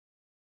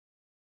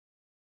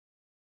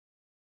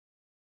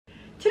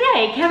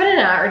Today, Kevin and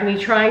I are going to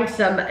be trying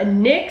some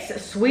NYX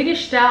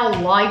Swedish style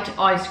light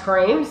ice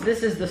creams.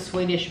 This is the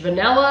Swedish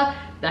Vanilla,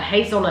 the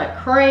Hazelnut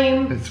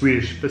Cream, and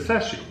Swedish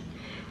Pistachio.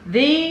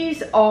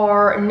 These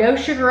are no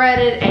sugar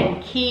added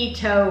and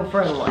keto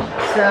friendly.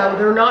 So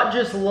they're not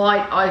just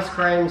light ice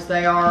creams,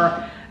 they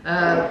are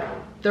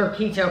they're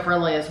keto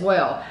friendly as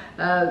well.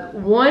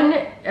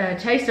 One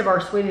taste of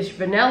our Swedish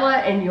Vanilla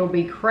and you'll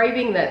be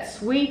craving that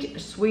sweet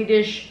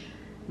Swedish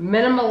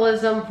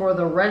minimalism for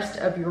the rest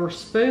of your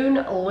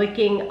spoon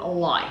licking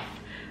life.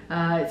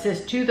 It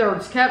says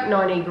 2/3 cup,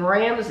 90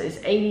 grams is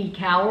 80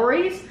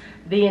 calories.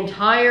 The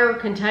entire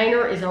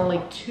container is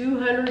only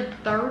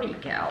 230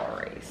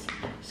 calories.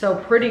 So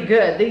pretty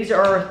good. These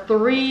are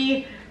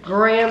 3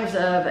 grams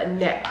of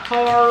net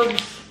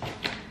carbs.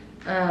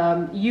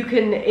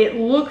 It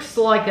looks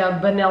like a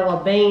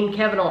vanilla bean.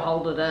 Kevin will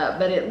hold it up,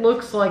 but it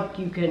looks like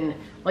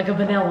like a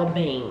vanilla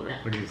bean.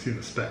 When you see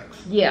the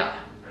specs. Yeah.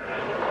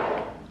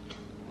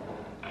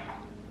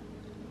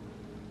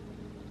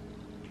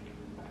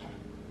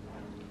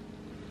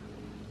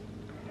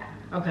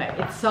 Okay,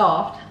 it's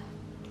soft.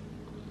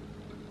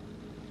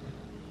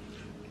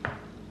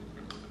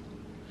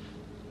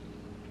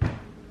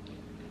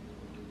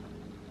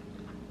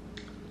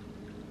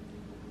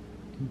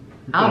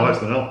 Nice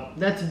vanilla.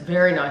 That's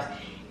very nice.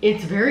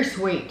 It's very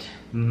sweet.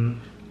 Mm-hmm.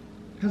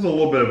 Has a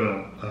little bit of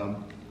an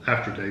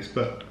aftertaste,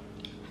 but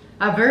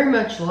I very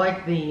much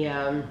like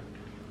the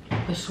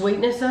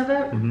sweetness of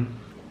it. Mm-hmm.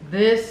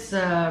 This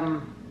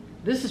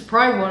is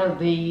probably one of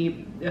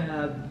the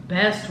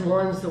best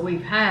ones that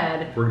we've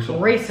had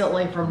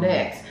recently from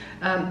NYX.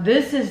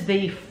 This is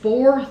the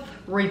 4th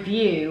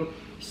review.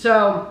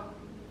 So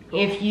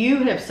if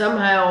you have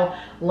somehow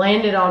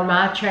landed on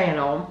my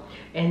channel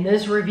and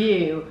this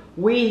review,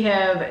 we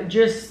have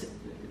just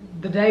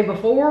the day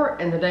before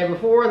and the day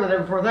before and the day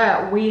before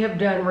that, we have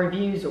done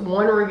reviews,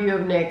 one review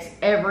of NYX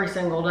every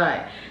single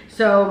day.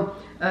 So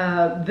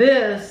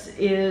this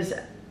is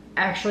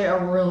actually a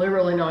really,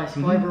 really nice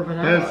flavor of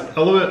vanilla. It's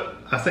a little bit,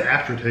 I say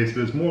aftertaste,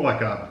 but it's more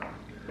like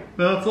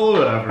well, it's a little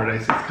bit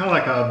aftertaste. It's kind of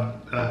like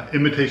a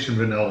imitation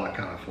vanilla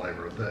kind of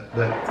flavor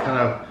that's kind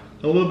of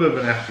a little bit of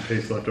an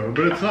aftertaste left over,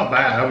 but it's not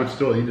bad. I would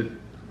still eat it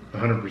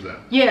 100%.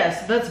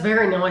 Yes, that's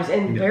very nice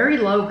and very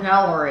low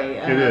calorie.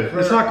 It is.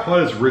 It's not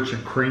quite as rich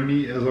and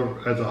creamy as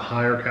a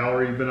higher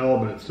calorie vanilla,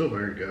 but it's still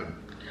very good.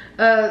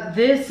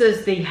 This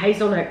is the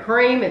hazelnut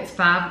cream. It's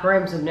 5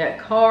 grams of net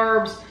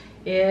carbs.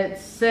 It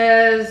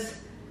says,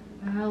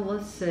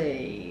 let's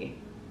see,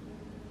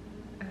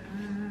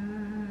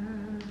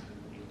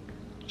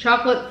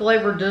 chocolate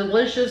flavored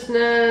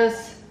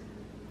deliciousness.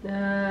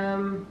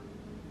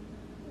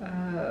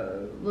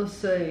 Let's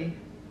see,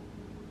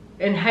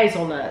 and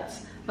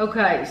hazelnuts.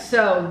 Okay,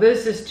 so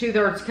this is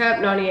 2/3 cup,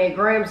 98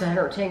 grams,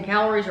 110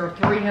 calories, or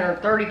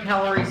 330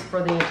 calories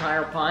for the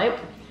entire pint.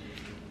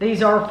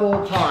 These are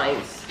full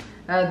pints.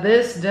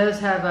 This does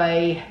have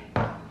a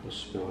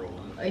swirl.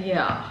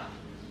 Yeah.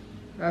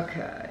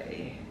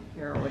 Okay.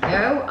 Here we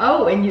go.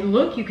 Oh, and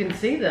you can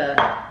see the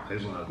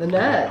hazelnuts. The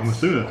nuts. I'm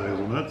assuming it's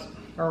hazelnuts.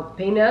 Or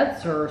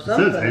peanuts or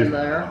something in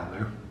there. On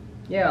there.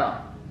 Yeah.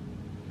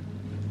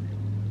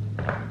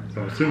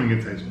 So I'm assuming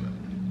it's hazelnut.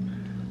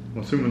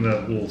 I'm assuming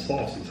that little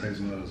sauce is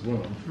hazelnut as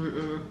well.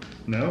 Mm-mm.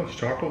 No, it's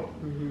chocolate.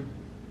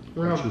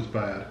 Well, which is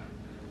bad.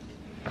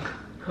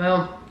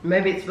 Well,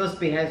 maybe it's supposed to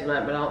be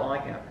hazelnut, but I don't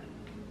like it.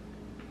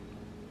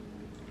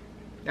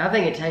 I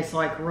think it tastes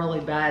like really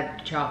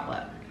bad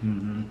chocolate.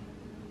 Mm-hmm.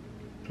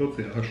 So what's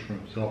the ice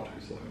cream itself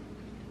taste like?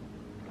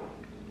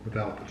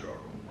 Without the chocolate.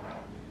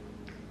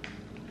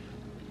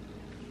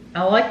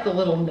 I like the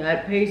little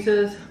nut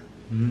pieces.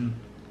 Mm-hmm.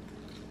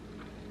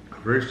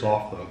 Very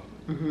soft though.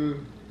 Mm-hmm.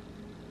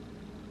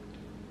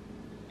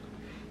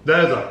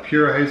 That is a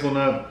pure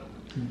hazelnut,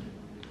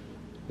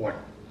 like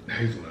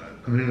hazelnut.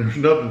 I mean, there's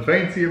nothing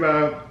fancy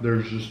about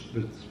it.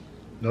 It's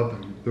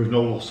nothing. There's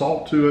no little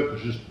salt to it.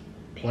 It's just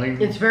plain.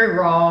 It's very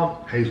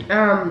raw.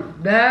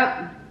 Hazelnut.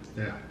 That.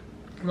 Yeah.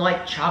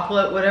 Like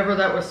chocolate, whatever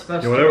that was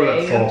supposed to be. Whatever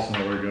that sauce is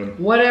not very good.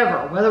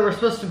 Whatever, whether it was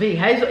supposed to be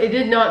hazel, it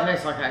did not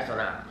taste like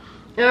hazelnut.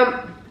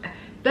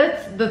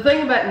 That's the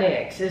thing about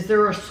NYX is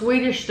they're a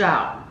Swedish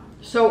style.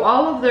 So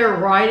all of their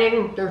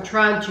writing, they're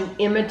trying to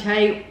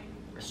imitate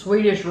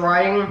Swedish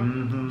writing.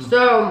 Mm-hmm.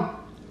 So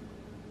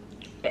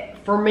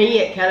for me,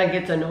 it kind of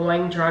gets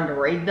annoying trying to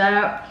read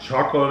that.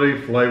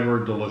 Chocolatey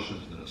flavored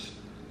deliciousness.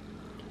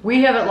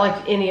 We haven't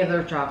liked any of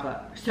their chocolate.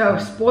 So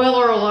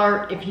spoiler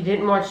alert, if you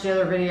didn't watch the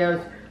other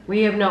videos,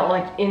 we have not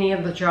liked any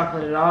of the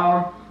chocolate at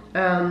all.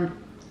 And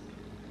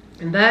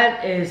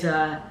that is,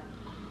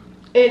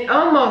 it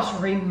almost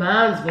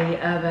reminds me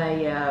of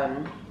a,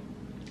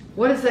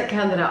 what is that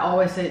kind that I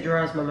always say it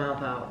dries my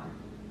mouth out?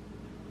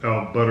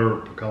 Oh, butter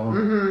pecan.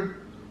 Mm-hmm.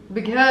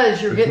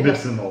 Because you're getting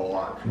missing a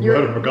lot from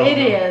butter pecan. It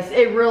is.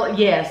 It really,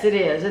 yes, it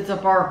is. It's a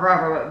far cry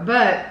from it.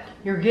 But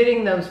you're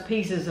getting those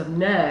pieces of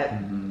nut,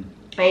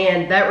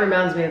 and that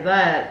reminds me of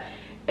that.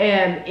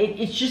 And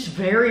it's just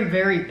very,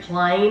 very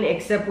plain,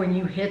 except when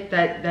you hit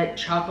that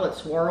chocolate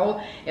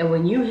swirl. And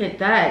when you hit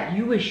that,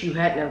 you wish you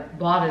hadn't have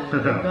bought it or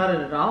got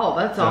it at all.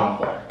 That's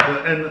awful.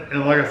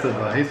 And like I said,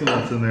 the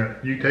hazelnuts in there,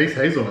 you taste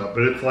hazelnut,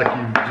 but it's like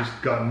you've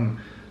just gotten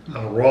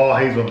raw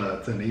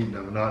hazelnuts and eaten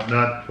them.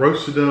 Not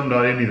roasted them,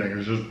 not anything.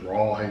 It's just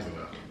raw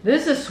hazelnut.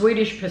 This is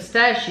Swedish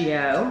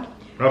Pistachio.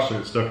 Also,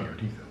 it's stuck in your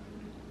teeth.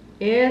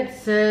 It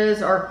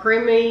says our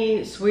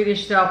creamy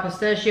Swedish style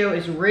pistachio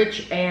is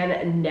rich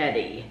and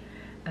nutty.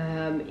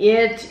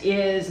 It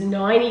is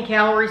 90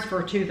 calories for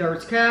a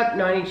 2/3 cup,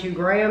 92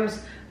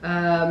 grams,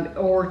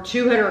 or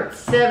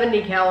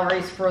 270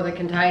 calories for the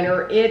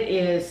container. It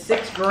is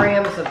 6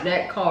 grams of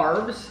net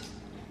carbs.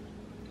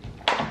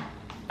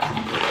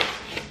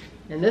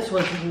 And this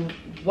was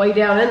way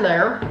down in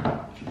there.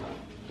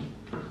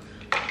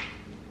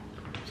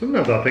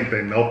 Sometimes I think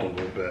they melt a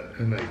little bit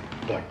and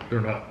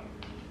they're not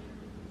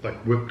like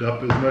whipped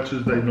up as much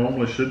as they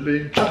normally should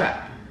be. Okay.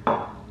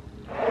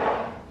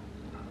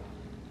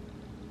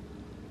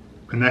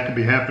 And that could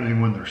be happening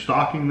when they're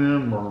stocking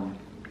them, or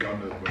God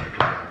knows what it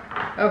could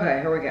be. Okay,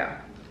 here we go.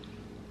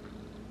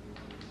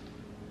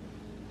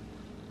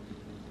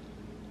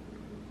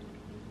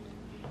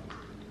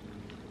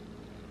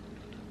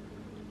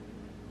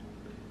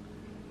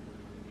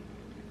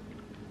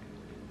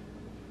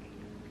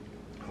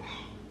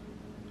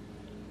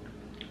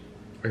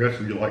 I guess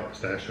if you like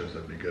pistachios,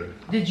 that'd be good.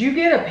 Did you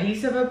get a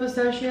piece of a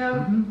pistachio?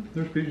 Mm-hmm.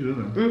 There's pieces in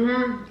them.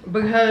 Mm-hmm.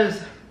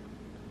 Because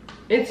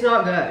it's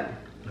not good.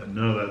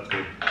 None of that's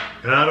good.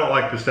 And I don't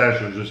like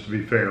pistachios, just to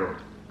be fair.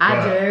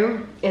 I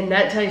do, and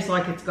that tastes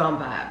like it's gone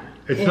bad.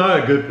 It's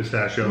not a good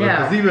pistachio. No.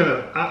 Because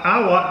even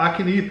I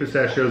can eat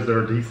pistachios that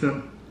are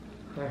decent.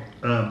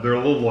 They're a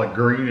little like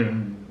green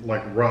and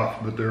like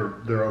rough, but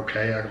they're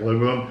okay. I can live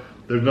with them.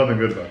 There's nothing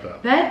good about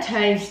that. That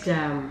tastes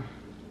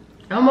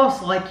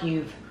almost like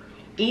you've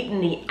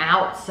eaten the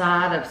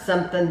outside of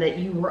something that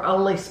you were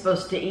only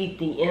supposed to eat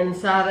the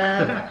inside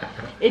of.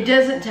 It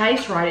doesn't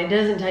taste right. It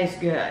doesn't taste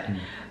good.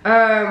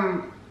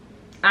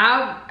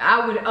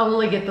 I would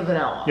only get the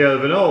vanilla. Yeah, the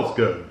vanilla's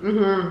good.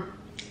 Mm-hmm.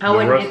 I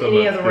wouldn't get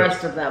any of the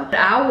rest of them.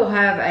 I will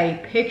have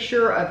a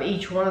picture of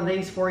each one of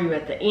these for you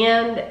at the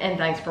end, and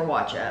thanks for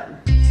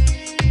watching.